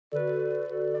What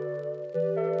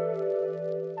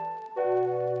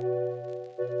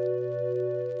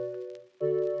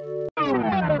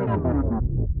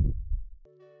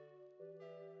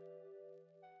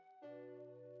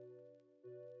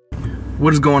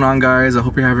is going on, guys? I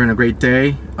hope you're having a great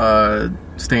day,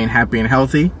 staying happy and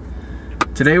healthy.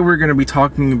 Today we're going to be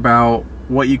talking about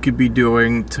what you could be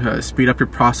doing to speed up your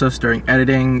process during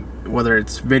editing, whether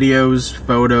it's videos,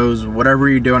 photos, whatever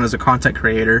you're doing as a content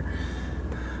creator.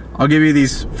 I'll give you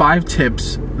these 5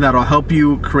 tips that'll help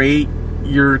you create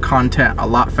your content a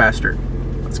lot faster.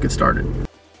 Let's get started.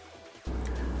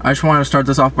 I just want to start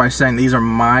this off by saying these are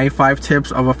my 5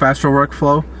 tips of a faster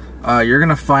workflow. You're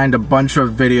gonna find a bunch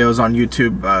of videos on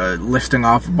YouTube listing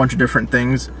off a bunch of different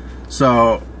things.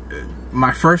 So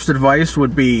my first advice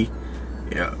would be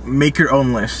make your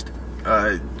own list.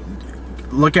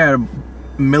 Look at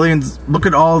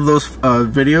all of those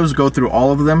videos, go through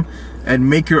all of them, and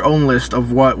make your own list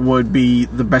of what would be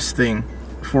the best thing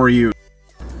for you.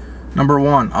 Number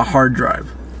 1, a hard drive.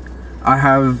 I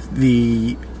have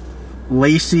the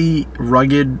LaCie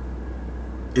Rugged.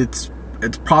 It's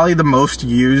probably the most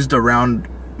used around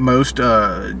most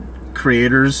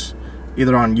creators,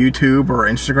 either on YouTube or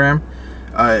Instagram.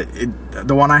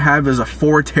 The one I have is a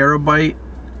 4 terabyte.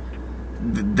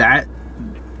 That,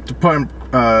 to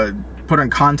put in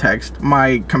context,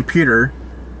 my computer,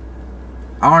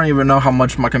 I don't even know how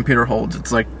much my computer holds.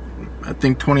 It's like, I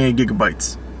think 28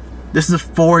 gigabytes. This is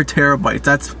 4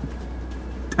 terabytes.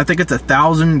 I think it's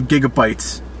 1,000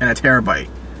 gigabytes and a terabyte.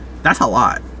 That's a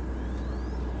lot.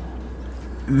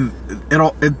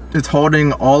 It's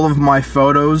holding all of my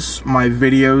photos, my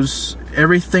videos,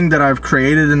 everything that I've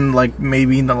created in like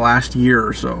maybe in the last year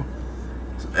or so,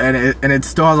 and it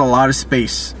still has a lot of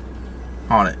space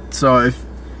on it. So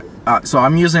so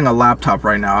I'm using a laptop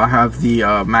right now. I have the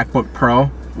MacBook Pro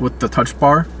with the touch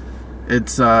bar.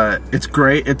 It's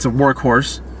great. It's a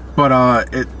workhorse, but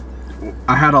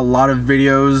I had a lot of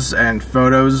videos and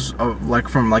photos of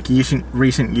from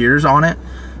recent years on it.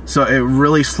 So it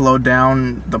really slowed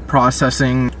down the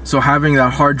processing. So having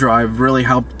that hard drive really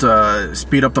helped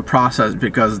speed up the process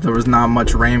because there was not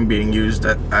much RAM being used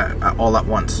all at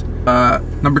once.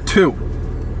 Number 2,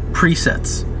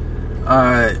 presets.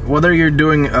 Whether you're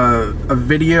doing a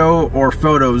video or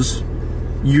photos,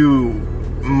 you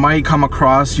might come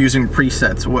across using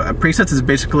presets. Presets is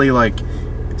basically like,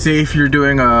 say if you're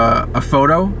doing a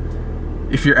photo,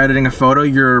 if you're editing a photo,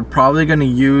 you're probably going to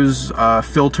use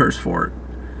filters for it.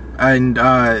 And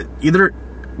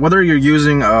whether you're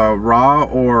using RAW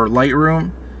or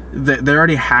Lightroom, they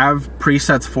already have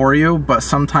presets for you, but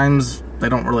sometimes they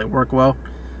don't really work well.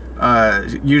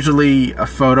 Usually a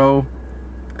photo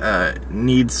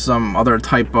needs some other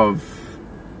type of...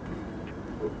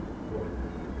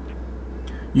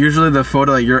 Usually the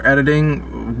photo that you're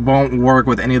editing won't work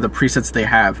with any of the presets they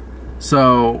have.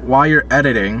 So while you're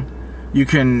editing, you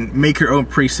can make your own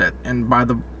preset, and by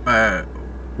the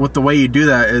way you do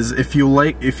that is if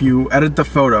you edit the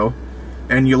photo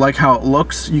and you like how it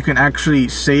looks, you can actually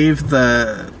save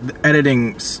the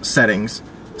editing settings.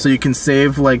 So you can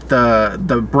save like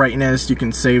the brightness, you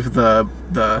can save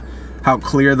the how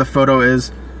clear the photo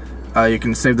is, you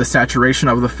can save the saturation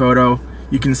of the photo.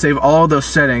 You can save all of those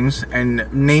settings and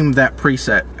name that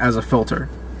preset as a filter.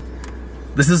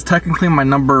 This is technically my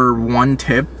number 1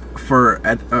 tip for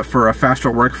a faster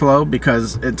workflow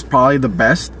because it's probably the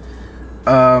best.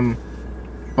 But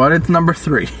it's number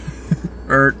 3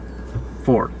 or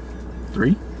 4,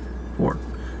 3, 4.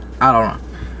 I don't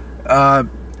know.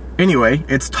 Anyway,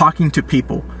 it's talking to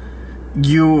people.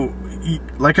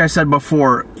 Like I said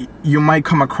before, you might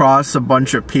come across a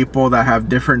bunch of people that have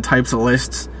different types of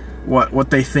lists, what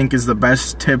they think is the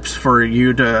best tips for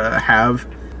you to have.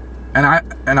 And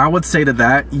I would say to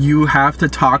that, you have to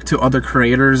talk to other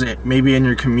creators, maybe in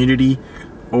your community,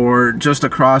 or just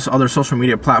across other social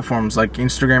media platforms like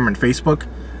Instagram and Facebook.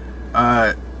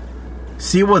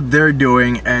 See what they're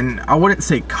doing, and I wouldn't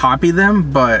say copy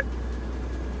them, but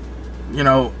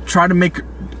try to make,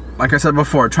 like I said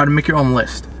before, try to make your own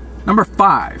list. Number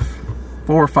 5,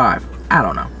 4 or 5, I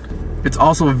don't know. It's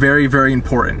also very, very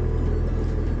important.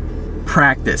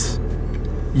 Practice.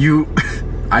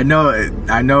 I know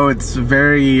it's a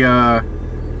very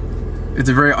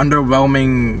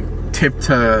underwhelming tip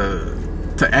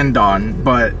to end on,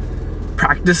 but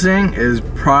practicing is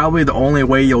probably the only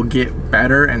way you'll get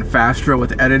better and faster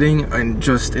with editing and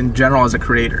just in general as a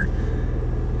creator.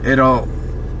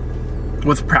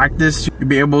 With practice, you'll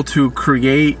be able to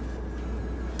create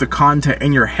the content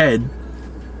in your head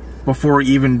before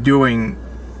even doing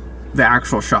the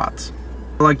actual shots.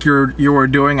 Like you were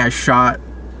doing a shot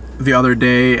the other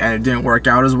day and it didn't work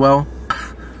out as well.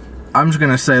 I'm just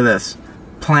gonna say this: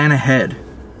 plan ahead.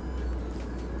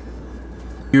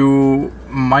 You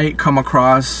might come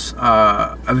across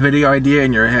a video idea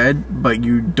in your head, but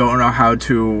you don't know how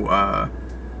to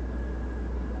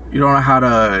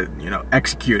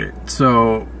execute it.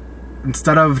 So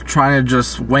instead of trying to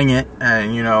just wing it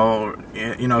and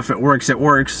if it works, it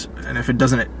works, and if it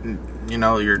doesn't,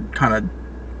 you're kind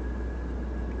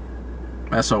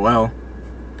of SOL.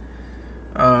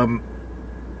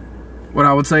 What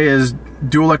I would say is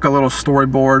do like a little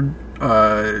storyboard.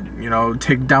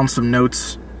 Take down some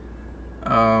notes.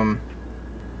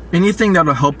 Anything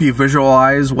that'll help you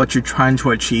visualize what you're trying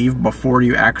to achieve before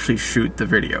you actually shoot the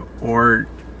video or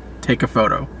take a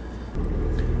photo.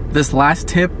 This last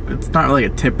tip, it's not really a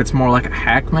tip, it's more like a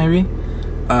hack maybe.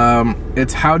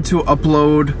 It's how to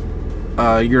upload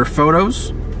your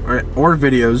photos or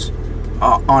videos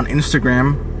on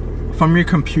Instagram from your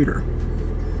computer.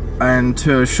 And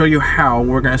to show you how,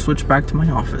 we're gonna switch back to my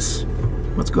office.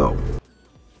 Let's go.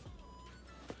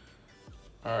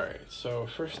 Alright, so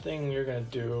first thing you're gonna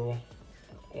do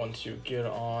once you get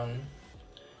on,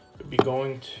 you'll be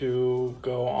going to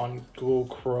go on Google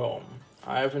Chrome.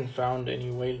 I haven't found any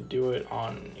way to do it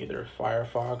on either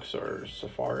Firefox or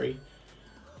Safari.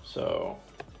 So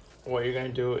what you're gonna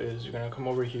do is you're gonna come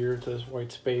over here to this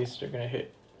white space. You're gonna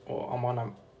hit, well, I'm on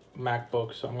a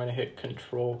MacBook, so I'm gonna hit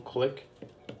Control-click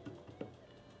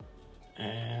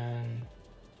and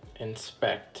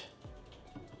inspect.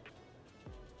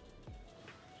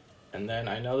 And then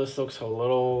I know this looks a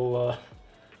little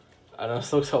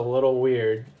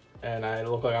weird, and I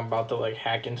look like I'm about to like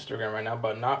hack Instagram right now,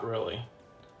 but not really.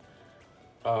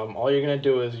 All you're gonna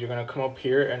do is you're gonna come up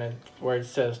here, and where it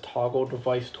says toggle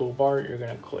device toolbar, you're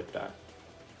gonna click that,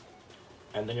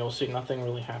 and then you'll see nothing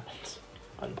really happens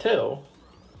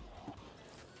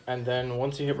and then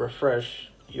once you hit refresh,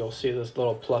 you'll see this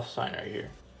little plus sign right here,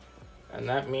 and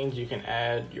that means you can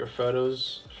add your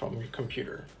photos from your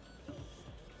computer.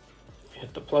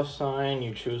 Hit the plus sign,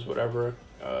 you choose whatever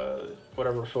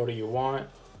photo you want,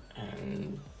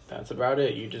 and that's about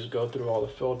it. You just go through all the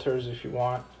filters if you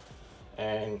want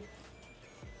and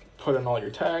put in all your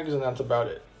tags, and that's about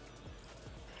it.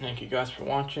 Thank you guys for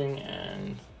watching,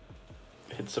 and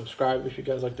hit subscribe if you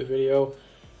guys like the video,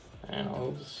 and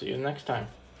I'll see you next time.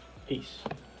 Peace.